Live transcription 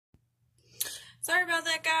Sorry about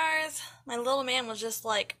that, guys. My little man was just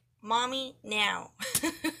like, Mommy, now.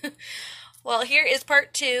 Well, here is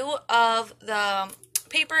part 2 of the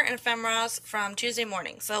paper and ephemeras from Tuesday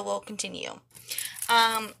morning. So we'll continue.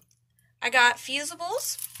 I got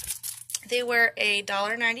fusibles. They were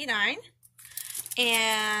 $1.99,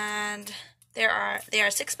 and they are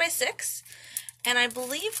 6x6, and I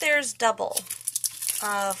believe there's double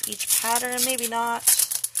of each pattern. Maybe not.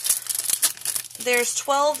 There's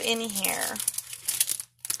 12 in here.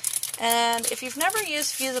 And if you've never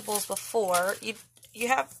used fusibles before, you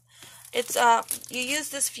use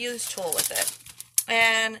this fuse tool with it.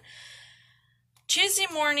 And Tuesday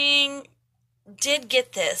morning did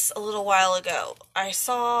get this a little while ago. I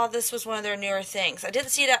saw this was one of their newer things. I didn't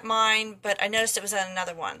see it at mine, but I noticed it was at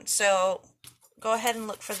another one. So go ahead and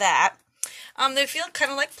look for that. They feel kind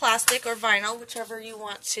of like plastic or vinyl, whichever you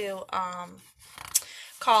want to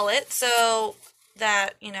call it. So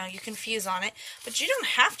that, you know, you can fuse on it. But you don't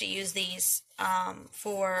have to use these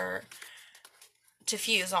to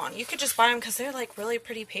fuse on. You could just buy them because they're like really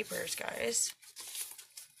pretty papers, guys.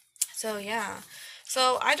 So yeah.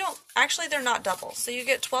 So actually they're not double. So you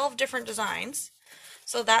get 12 different designs.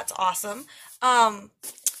 So that's awesome.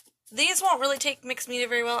 These won't really take mixed media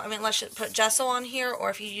very well. I mean, unless you put gesso on here, or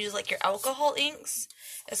if you use like your alcohol inks,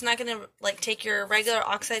 it's not going to like take your regular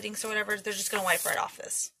oxide inks or whatever. They're just going to wipe right off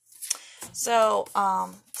this. So,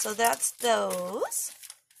 so that's those.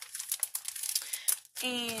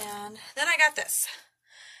 And then I got this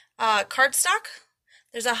cardstock.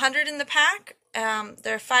 There's 100 in the pack.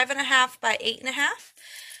 They're 5.5 by 8.5.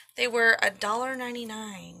 They were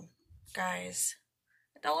 $1.99, guys.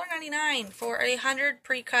 $1.99 for 100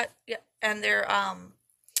 pre-cut, and they're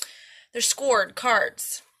scored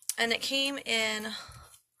cards. And it came in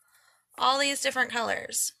all these different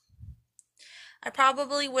colors. I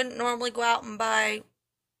probably wouldn't normally go out and buy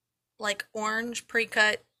like orange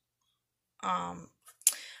pre-cut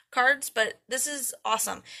cards, but this is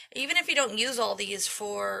awesome. Even if you don't use all these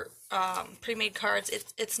for pre-made cards,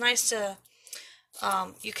 it's nice to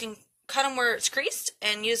you can cut them where it's creased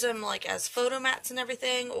and use them like as photo mats and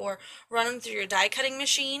everything, or run them through your die cutting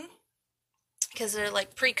machine because they're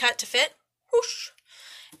like pre-cut to fit. Whoosh!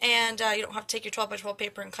 And you don't have to take your 12 by 12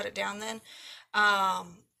 paper and cut it down then.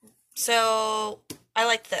 So I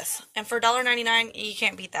like this, and for $1.99 you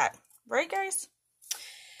can't beat that, right, guys?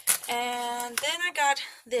 And then I got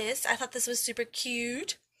this. I thought this was super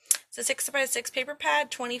cute. It's a 6x6 paper pad,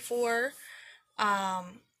 24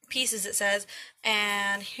 pieces it says,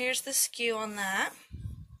 and here's the SKU on that.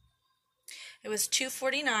 It was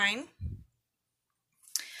 $2.49,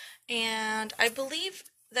 and I believe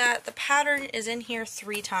that the pattern is in here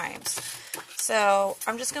 3 times. So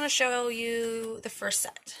I'm just going to show you the first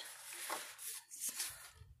set.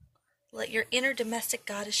 Let your inner domestic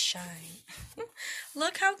goddess shine.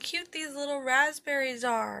 Look how cute these little raspberries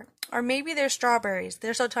are. Or maybe they're strawberries.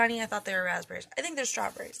 They're so tiny I thought they were raspberries. I think they're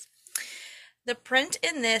strawberries. The print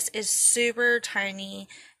in this is super tiny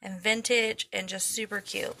and vintage and just super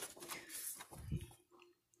cute.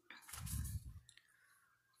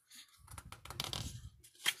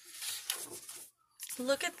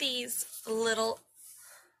 Look at these little...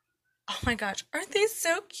 Oh my gosh, aren't they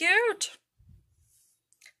so cute?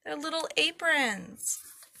 They're little aprons.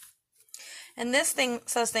 And this thing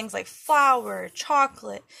says things like flour,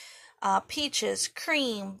 chocolate, peaches,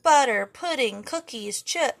 cream, butter, pudding, cookies,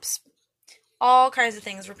 chips. All kinds of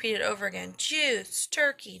things repeated over again. Juice,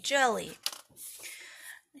 turkey, jelly.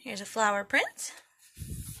 Here's a flower print.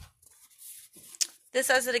 This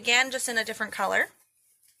says it again, just in a different color.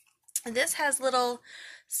 And this has little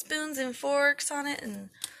spoons and forks on it, and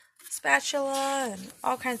spatula, and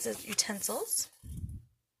all kinds of utensils.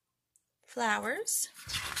 Flowers.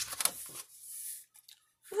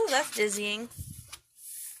 Ooh, that's dizzying.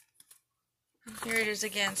 Here it is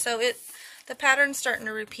again. So the pattern's starting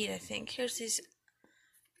to repeat, I think. Here's these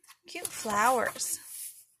cute flowers.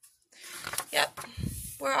 Yep,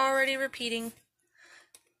 we're already repeating,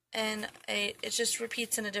 and it just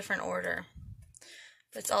repeats in a different order.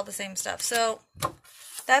 But it's all the same stuff. So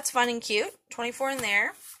that's fun and cute. 24 in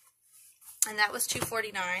there, and that was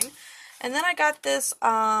 $2.49. And then I got this.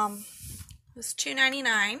 It was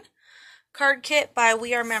 $2.99 card kit by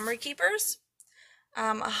We Are Memory Keepers.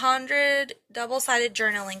 100 double-sided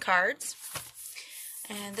journaling cards.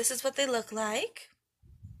 And this is what they look like.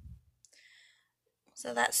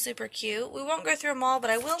 So that's super cute. We won't go through them all, but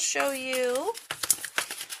I will show you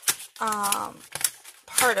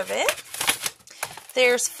part of it.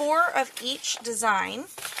 There's 4 of each design.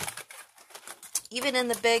 Even in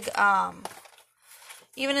the big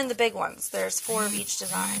ones, there's 4 of each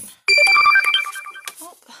design.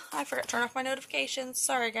 I forgot to turn off my notifications.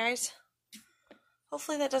 Sorry, guys.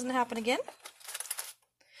 Hopefully that doesn't happen again.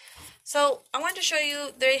 So, I wanted to show you,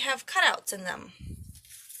 they have cutouts in them.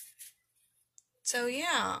 So,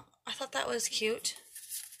 yeah, I thought that was cute.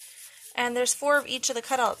 And there's 4 of each of the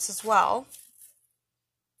cutouts as well.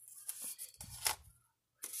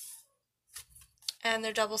 And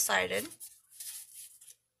they're double-sided.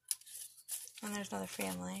 And there's another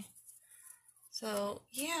family. So,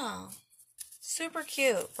 yeah. Super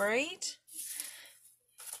cute, right?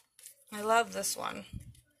 I love this one.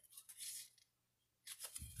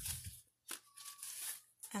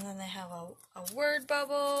 And then they have a word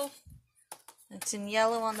bubble. It's in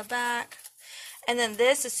yellow on the back. And then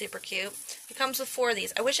this is super cute. It comes with 4 of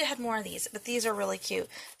these. I wish it had more of these, but these are really cute.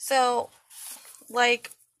 So,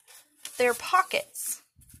 like, they're pockets.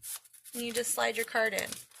 And you just slide your card in.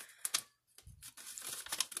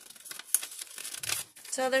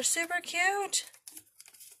 So they're super cute.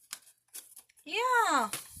 Yeah.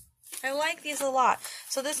 I like these a lot.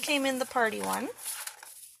 So this came in the party one.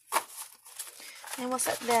 And we'll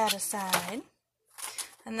set that aside.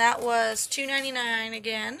 And that was $2.99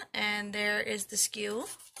 again. And there is the SKU.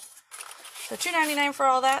 So $2.99 for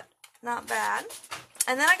all that. Not bad.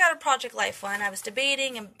 And then I got a Project Life one. I was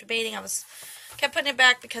debating and debating. Kept putting it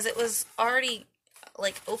back because it was already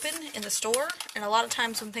like open in the store. And a lot of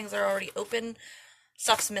times when things are already open,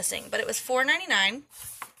 stuff's missing. But it was $4.99.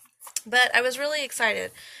 But I was really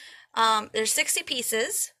excited. There's 60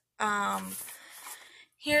 pieces.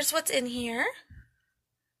 Here's what's in here.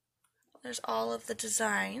 There's all of the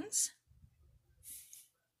designs.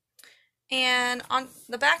 And on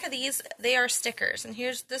the back of these, they are stickers. And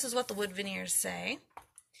this is what the wood veneers say.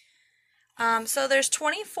 So there's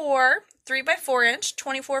 24 3x4 inch,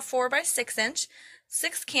 24 4x6 inch,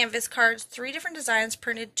 6 canvas cards, 3 different designs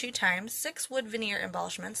printed 2 times, 6 wood veneer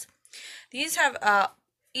embellishments. These have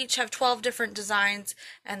each have 12 different designs,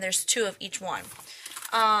 and there's 2 of each one.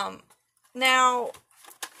 Now,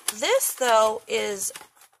 this though is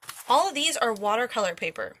all of these are watercolor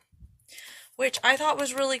paper, which I thought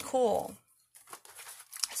was really cool.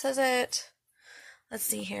 It says it. Let's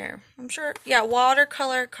see here. I'm sure. Yeah,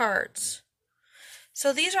 watercolor cards.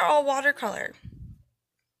 So these are all watercolor.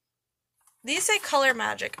 These say color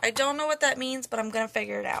magic. I don't know what that means, but I'm going to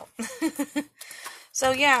figure it out.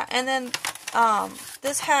 So yeah, and then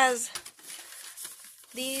these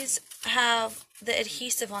have the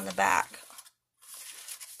adhesive on the back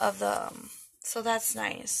of them. So that's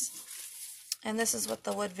nice. And this is what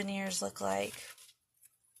the wood veneers look like.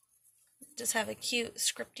 Just have a cute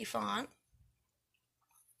scripty font.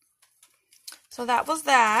 So that was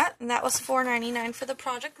that, and that was $4.99 for the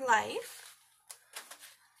Project Life.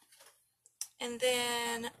 And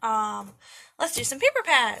then, let's do some paper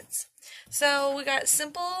pads. So we got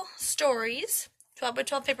Simple Stories, 12 by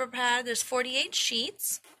 12 paper pad. There's 48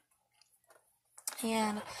 sheets.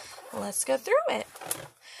 And let's go through it.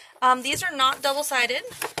 These are not double-sided,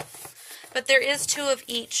 but there is 2 of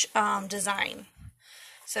each design.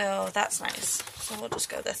 So that's nice. So we'll just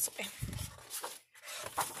go this way.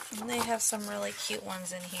 And they have some really cute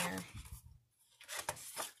ones in here.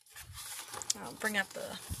 I'll bring up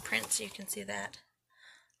the print so you can see that.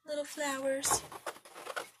 Little flowers.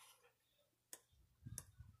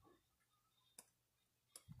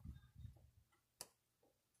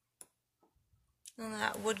 And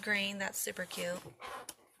that wood grain, that's super cute.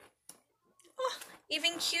 Oh,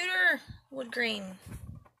 even cuter wood grain.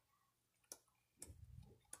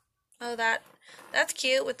 Oh, that's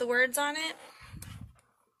cute with the words on it.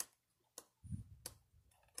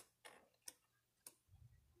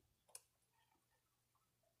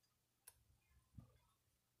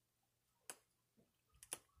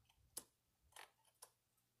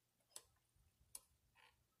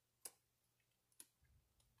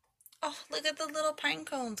 Oh, look at the little pine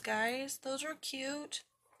cones, guys. Those are cute.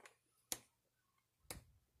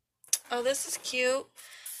 Oh, this is cute.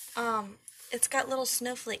 It's got little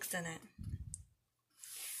snowflakes in it.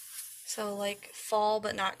 So, like, fall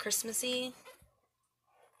but not Christmassy.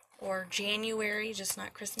 Or January, just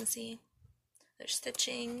not Christmassy. They're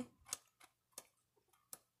stitching.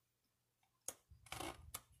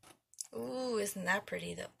 Ooh, isn't that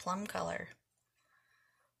pretty? The plum color.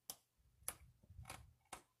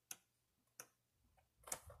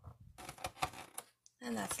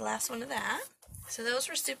 And that's the last one of that. So those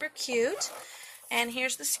were super cute. And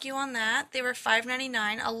here's the SKU on that. They were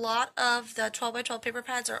 $5.99. A lot of the 12 by 12 paper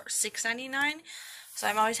pads are $6.99. So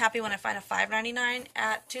I'm always happy when I find a $5.99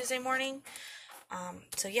 at Tuesday morning.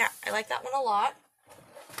 So yeah, I like that one a lot.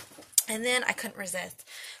 And then I couldn't resist.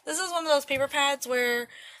 This is one of those paper pads where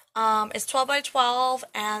it's 12 by 12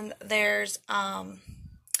 and there's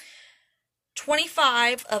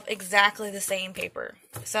 25 of exactly the same paper.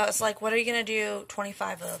 So it's like, what are you going to do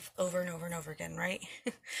 25 of over and over and over again, right?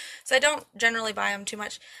 So I don't generally buy them too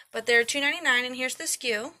much, but they're $2.99, and here's the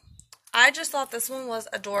SKU. I just thought this one was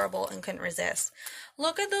adorable and couldn't resist.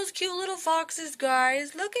 Look at those cute little foxes,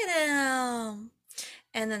 guys. Look at them.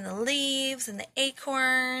 And then the leaves and the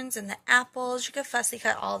acorns and the apples. You could fussy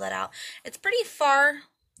cut all that out. It's pretty far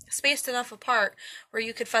spaced enough apart where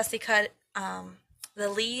you could fussy cut the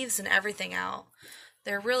leaves and everything out.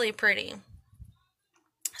 They're really pretty.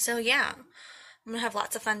 So yeah, I'm going to have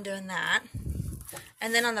lots of fun doing that.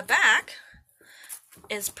 And then on the back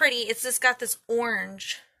is pretty. It's just got this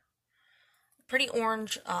orange, pretty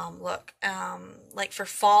orange look, like for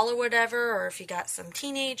fall or whatever, or if you got some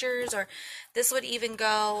teenagers, or this would even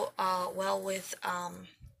go well with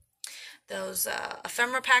those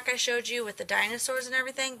ephemera pack I showed you with the dinosaurs and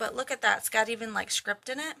everything. But look at that, it's got even like script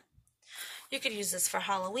in it. You could use this for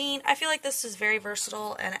Halloween. I feel like this is very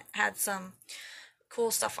versatile, and it had some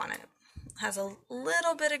cool stuff on it. It has a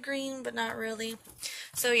little bit of green, but not really.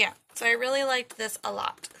 So yeah, so I really liked this a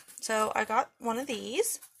lot. So I got one of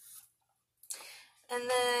these. And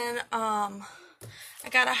then I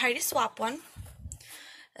got a Heidi Swap one.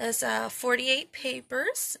 It's 48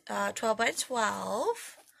 papers, 12 by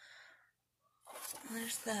 12.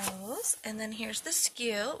 There's those. And then here's the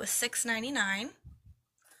SKU. It was $6.99.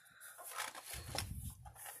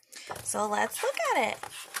 So let's look at it.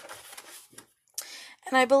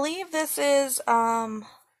 And I believe this is, I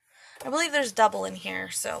believe there's double in here.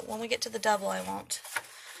 So when we get to the double, I won't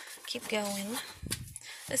keep going.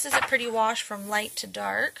 This is a pretty wash from light to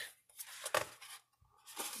dark.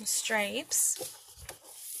 Stripes.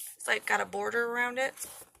 It's like got a border around it.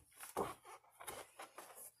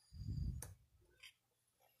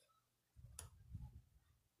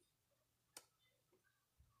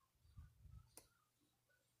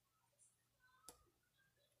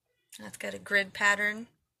 And it's got a grid pattern.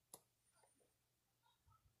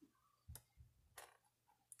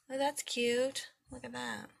 Oh, that's cute. Look at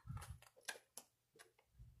that.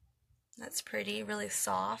 That's pretty, really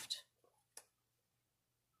soft.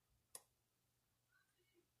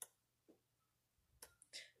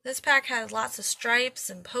 This pack has lots of stripes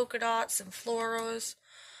and polka dots and florals,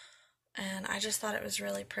 and I just thought it was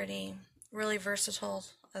really pretty, really versatile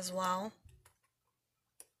as well.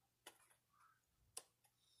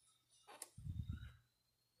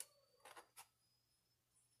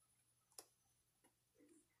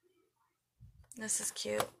 This is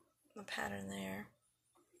cute, the pattern there.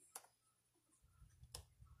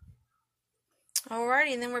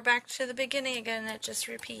 Alrighty, and then we're back to the beginning again. It just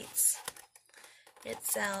repeats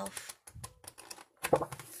itself.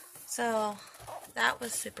 So that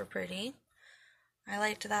was super pretty. I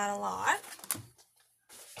liked that a lot.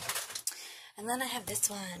 And then I have this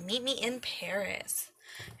one, Meet Me in Paris.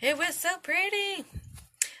 It was so pretty.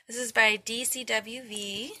 This is by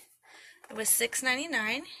DCWV. It was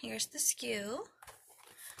 $6.99. Here's the SKU.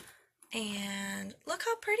 And look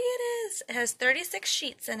how pretty it is. It has 36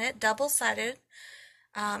 sheets in it, double-sided,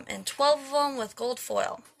 and 12 of them with gold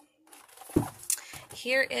foil.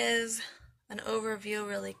 Here is an overview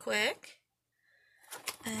really quick.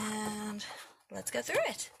 And let's go through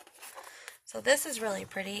it. So this is really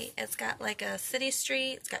pretty. It's got like a city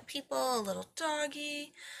street. It's got people, a little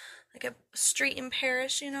doggy, like a street in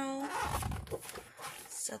Paris, you know.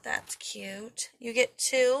 So that's cute. You get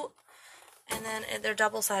two, and then they're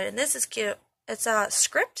double-sided. And this is cute. It's a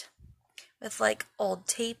script with like old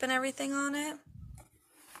tape and everything on it.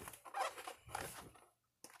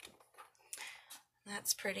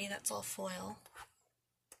 That's pretty. That's all foil.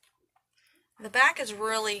 The back is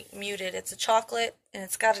really muted. It's a chocolate, and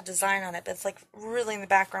it's got a design on it, but it's like really in the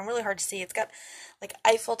background, really hard to see. It's got like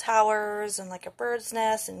Eiffel Towers and like a bird's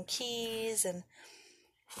nest and keys, and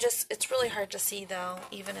just, it's really hard to see though,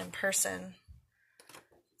 even in person.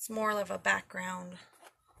 It's more of a background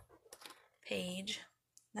page.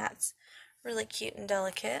 That's really cute and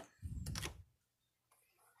delicate.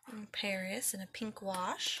 In Paris in a pink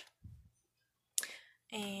wash.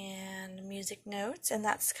 And music notes, and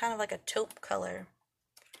that's kind of like a taupe color.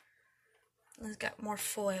 It's got more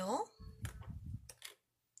foil.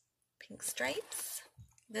 Pink stripes.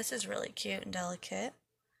 This is really cute and delicate.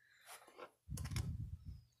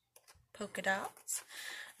 Polka dots.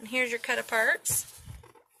 And here's your cut aparts.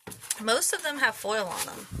 Most of them have foil on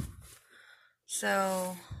them.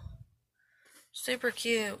 So, super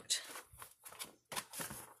cute.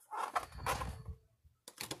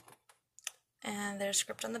 And there's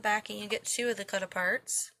script on the back, and you get two of the cut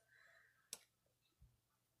aparts.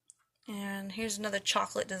 And here's another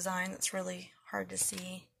chocolate design that's really hard to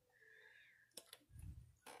see.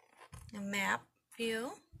 a map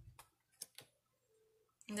view.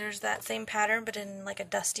 And there's that same pattern, but in like a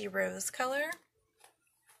dusty rose color.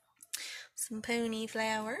 Some pony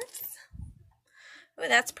flowers. Oh,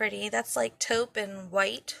 that's pretty. That's like taupe and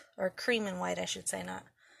white, or cream and white, I should say, not.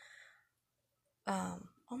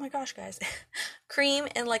 Oh my gosh, guys. Cream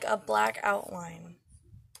and like a black outline.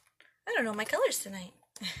 I don't know my colors tonight.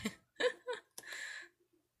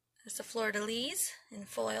 There's the fleur-de-lis in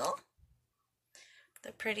foil.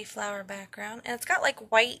 The pretty flower background. And it's got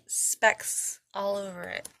like white specks all over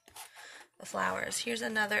it. The flowers. Here's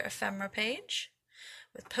another ephemera page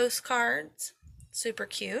with postcards. Super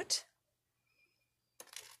cute.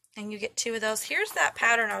 And you get 2 of those. Here's that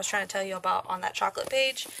pattern I was trying to tell you about on that chocolate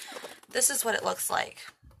page. This is what it looks like.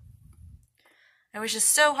 It was just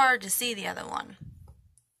so hard to see the other one.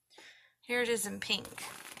 Here it is in pink.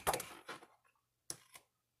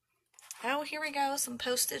 Oh, here we go. Some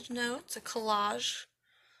postage notes. A collage.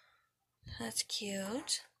 That's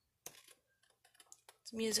cute.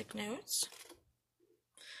 Some music notes.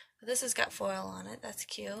 This has got foil on it. That's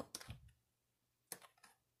cute.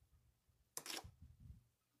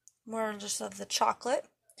 More just of the chocolate.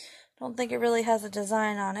 Don't think it really has a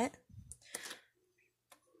design on it.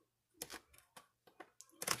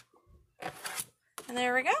 And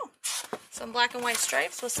there we go. Some black and white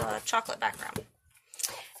stripes with a chocolate background.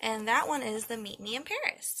 And that one is the Meet Me in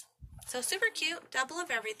Paris. So super cute. Double of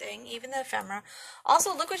everything, even the ephemera.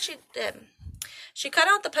 Also, look what she did. She cut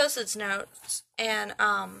out the postage notes and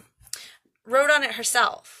wrote on it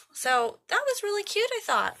herself. So that was really cute, I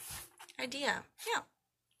thought. Idea. Yeah.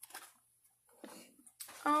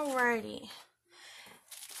 Alrighty.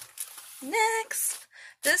 Next.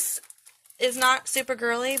 This is not super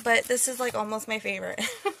girly, but this is like almost my favorite.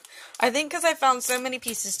 I think because I found so many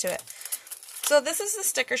pieces to it. So this is the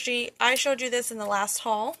sticker sheet. I showed you this in the last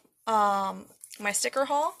haul, my sticker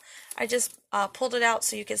haul. I just pulled it out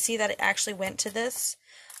so you could see that it actually went to this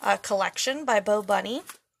collection by Bo Bunny.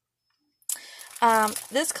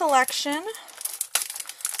 This collection,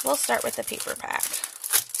 we'll start with the paper pack.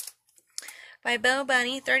 By Bo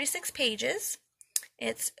Bunny, 36 pages.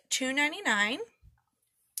 It's $2.99.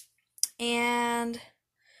 And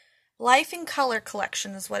Life in Color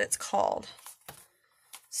Collection is what it's called.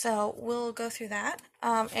 So we'll go through that.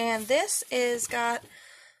 And this is got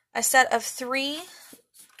a set of 3,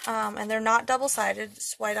 and they're not double-sided,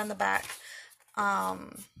 it's white on the back,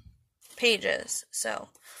 pages. So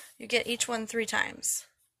you get each one 3 times.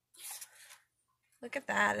 Look at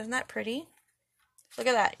that. Isn't that pretty? Look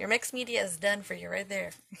at that. Your mixed media is done for you right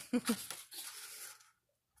there.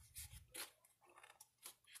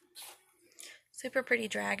 Super pretty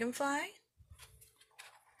dragonfly.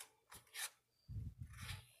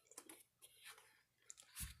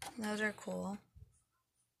 Those are cool.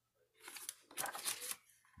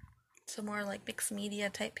 Some more like mixed media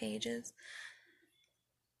type pages.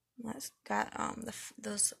 That's got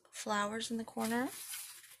those flowers in the corner.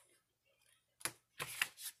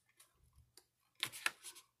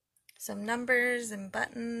 Some numbers and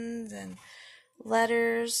buttons and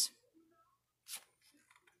letters.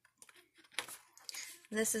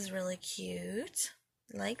 This is really cute,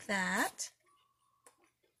 like that.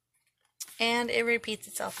 And it repeats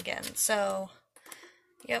itself again. So,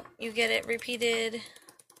 yep, you get it repeated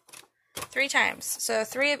 3 times. So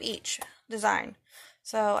 3 of each design.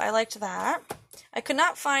 So I liked that. I could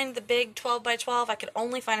not find the big 12 by 12. I could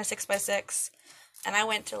only find a 6 by 6. And I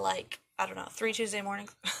went to like, I don't know, 3 Tuesday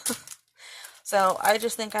mornings. So I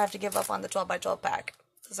just think I have to give up on the 12 by 12 pack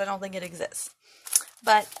because I don't think it exists.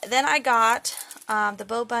 But then I got the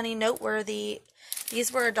Bo Bunny Noteworthy.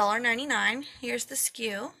 These were $1.99. Here's the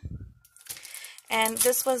SKU. And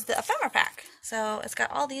this was the ephemera pack. So it's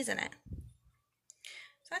got all these in it.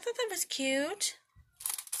 So I thought that was cute.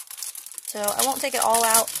 So I won't take it all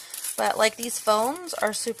out. But like these phones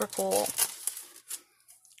are super cool.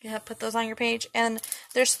 You have to put those on your page. And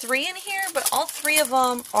there's 3 in here, but all 3 of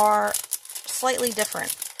them are slightly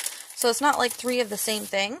different. So it's not like 3 of the same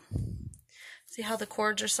thing. See how the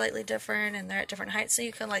cords are slightly different and they're at different heights, so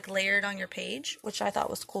you can like layer it on your page, which I thought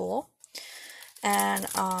was cool. And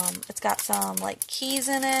it's got some like keys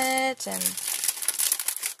in it, and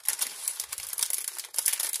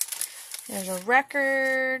there's a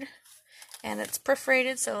record, and it's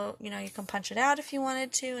perforated, so you know you can punch it out if you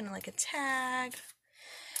wanted to, and like a tag.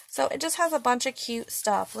 So it just has a bunch of cute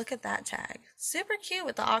stuff. Look at that tag, super cute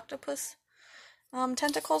with the octopus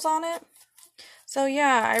tentacles on it. So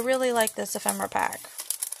yeah, I really like this ephemera pack.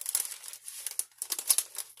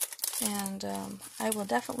 And I will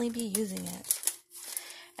definitely be using it.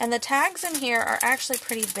 And the tags in here are actually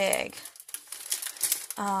pretty big.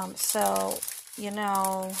 So, you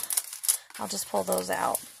know, I'll just pull those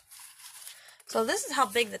out. So this is how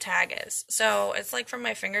big the tag is. So it's like from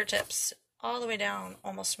my fingertips all the way down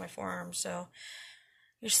almost to my forearm. So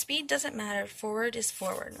your speed doesn't matter. Forward is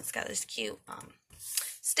forward. And it's got this cute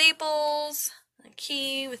staples, a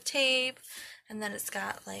key with tape, and then it's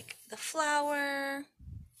got like the flower.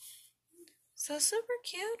 So super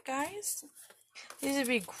cute, guys. These would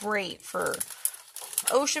be great for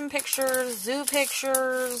ocean pictures, zoo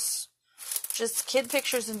pictures, just kid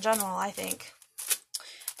pictures in general, I think.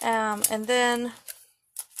 And then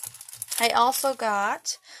I also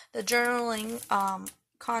got the journaling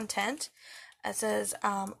content. It says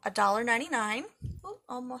 $1.99. Oh,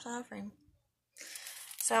 almost out of frame.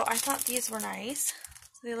 So I thought these were nice.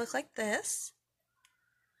 So they look like this.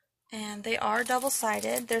 And they are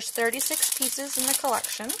double-sided. There's 36 pieces in the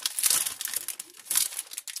collection.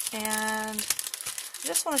 And I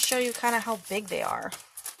just want to show you kind of how big they are.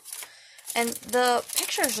 And the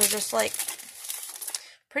pictures are just like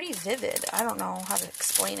pretty vivid. I don't know how to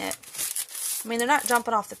explain it. I mean, they're not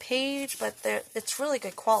jumping off the page, but it's really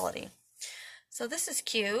good quality. So this is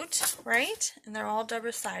cute, right? And they're all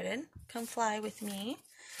double-sided. Come fly with me.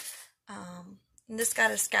 And this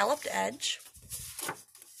got a scalloped edge.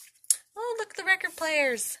 Oh, look at the record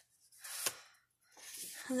players.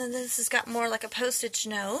 And then this has got more like a postage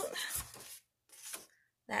note.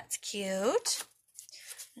 That's cute.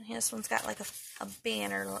 And this one's got like a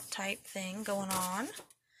banner type thing going on.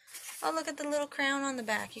 Oh, look at the little crown on the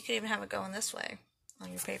back. You could even have it going this way on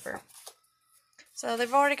your paper. So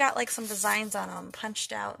they've already got like some designs on them,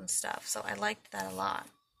 punched out and stuff. So I liked that a lot.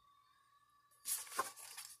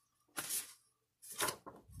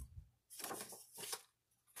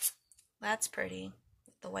 That's pretty.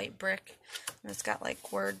 The white brick. And it's got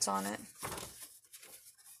like words on it.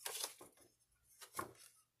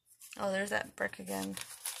 Oh, there's that brick again.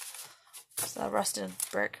 It's a rusted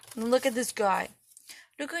brick. And look at this guy.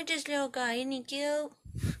 Look at this little guy. Isn't he cute?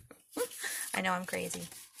 I know I'm crazy.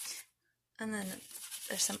 And then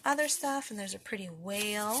there's some other stuff. And there's a pretty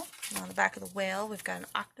whale. And on the back of the whale, we've got an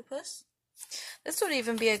octopus. This would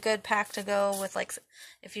even be a good pack to go with, like,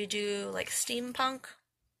 if you do, like, steampunk.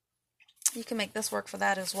 You can make this work for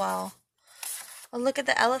that as well. Oh, look at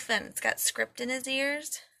the elephant. It's got script in his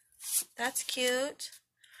ears. That's cute.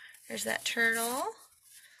 There's that turtle.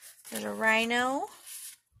 There's a rhino.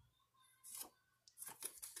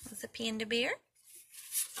 There's a panda bear.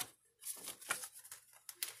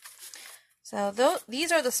 So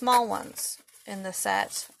these are the small ones in the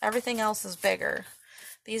set. Everything else is bigger.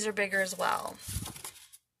 These are bigger as well. It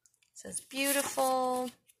says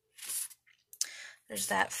beautiful. There's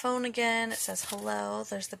that phone again. It says hello.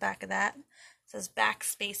 There's the back of that. It says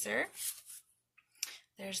backspacer.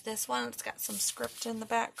 There's this one. It's got some script in the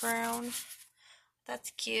background.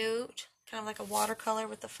 That's cute. Kind of like a watercolor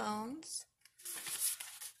with the phones.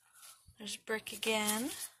 There's brick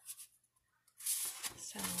again.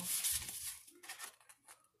 So,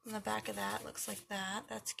 on the back of that looks like that.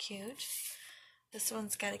 That's cute. This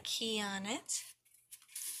one's got a key on it.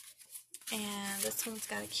 And this one's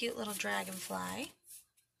got a cute little dragonfly.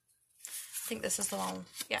 I think this is the one,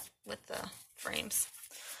 yeah, with the frames.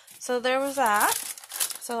 So there was that.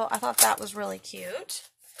 So I thought that was really cute.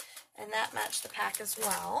 And that matched the pack as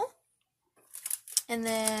well. And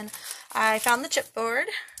then I found the chipboard.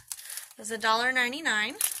 It was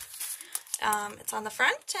 $1.99. It's on the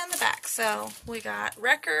front and the back. So we got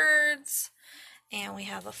records, and we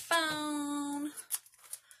have a phone.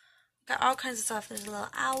 Got all kinds of stuff. There's a little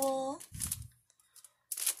owl.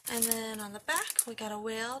 And then on the back, we got a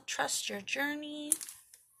whale. Trust your journey.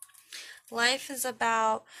 Life is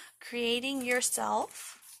about creating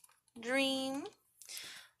yourself. Dream.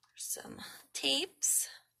 Some tapes.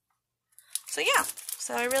 So yeah.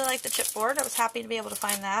 So I really like the chipboard. I was happy to be able to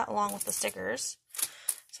find that along with the stickers.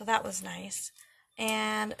 So that was nice.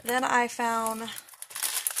 And then I found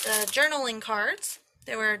the journaling cards.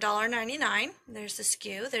 They were $1.99. There's the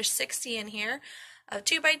SKU. There's 60 in here.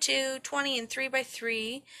 2x2, 20 in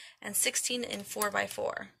 3x3, and 16 in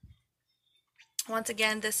 4x4. Once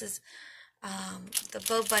again, this is the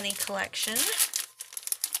Bo Bunny collection.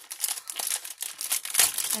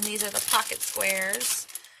 And these are the pocket squares.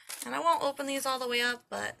 And I won't open these all the way up,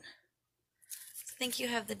 but I think you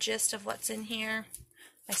have the gist of what's in here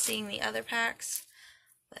by seeing the other packs.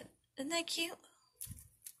 But isn't that cute?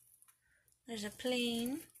 There's a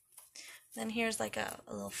plane. Then here's like a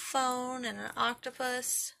little phone and an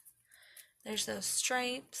octopus. There's those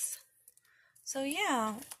stripes. So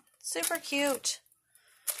yeah, super cute.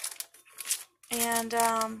 And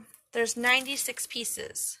there's 96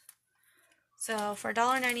 pieces. So for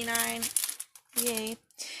 $1.99, yay.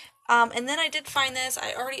 And then I did find this.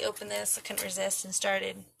 I already opened this. I couldn't resist and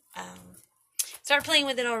started playing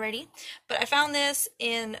with it already. But I found this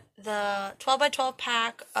in the 12 by 12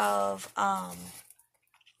 pack of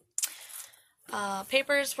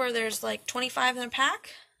papers where there's like 25 in a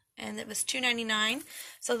pack, and it was $2.99.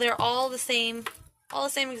 So they're all the same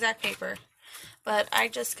exact paper. But I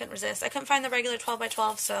just couldn't resist. I couldn't find the regular 12 by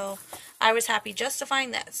 12, so I was happy just to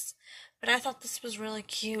find this. But I thought this was really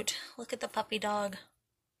cute. Look at the puppy dog.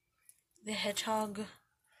 The hedgehog.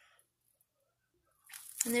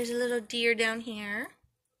 And there's a little deer down here.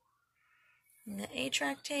 And the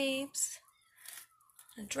 8-track tapes.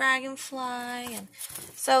 A dragonfly. And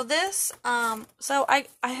so this, so I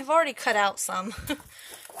have already cut out some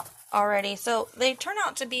already. So they turn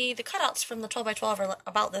out to be, the cutouts from the 12 by 12 are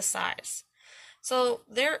about this size. So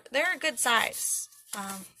they're a good size.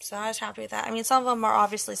 So I was happy with that. I mean, some of them are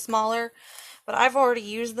obviously smaller, but I've already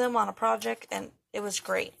used them on a project and it was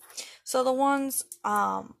great. So the ones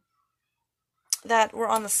that were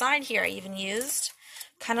on the side here I even used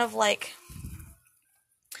kind of like,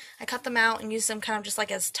 I cut them out and used them kind of just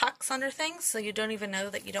like as tucks under things, so you don't even know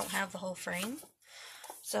that you don't have the whole frame.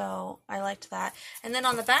 So I liked that. And then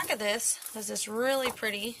on the back of this was this really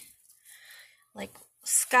pretty like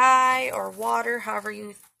sky or water, however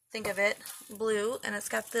you think of it, blue, and it's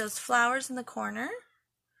got those flowers in the corner,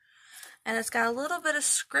 and it's got a little bit of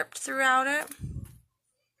script throughout it,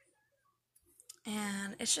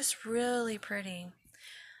 and it's just really pretty.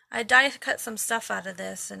 I die cut some stuff out of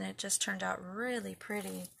this, and it just turned out really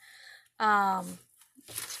pretty. I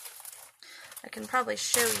can probably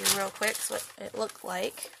show you real quick what it looked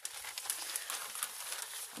like.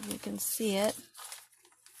 You can see it.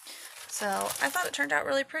 So I thought it turned out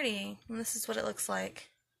really pretty, and this is what it looks like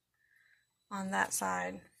on that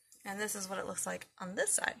side, and this is what it looks like on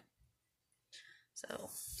this side.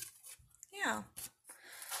 So yeah,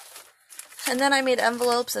 and then I made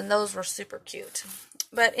envelopes, and those were super cute.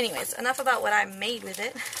 But anyways, enough about what I made with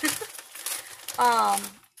it.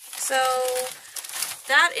 So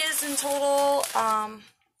that is in total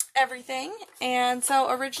everything. And so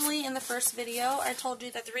originally in the first video I told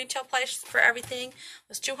you that the retail price for everything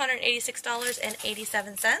was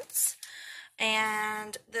 $286.87,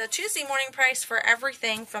 and the Tuesday morning price for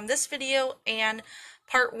everything from this video and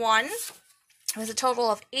part 1 was a total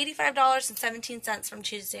of $85.17 from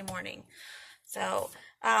Tuesday morning. So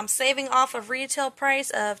saving off of retail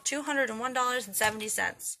price of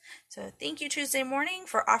 $201.70. So thank you, Tuesday morning,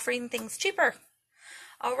 for offering things cheaper.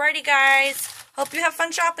 Alrighty guys, hope you have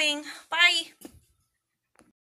fun shopping. Bye!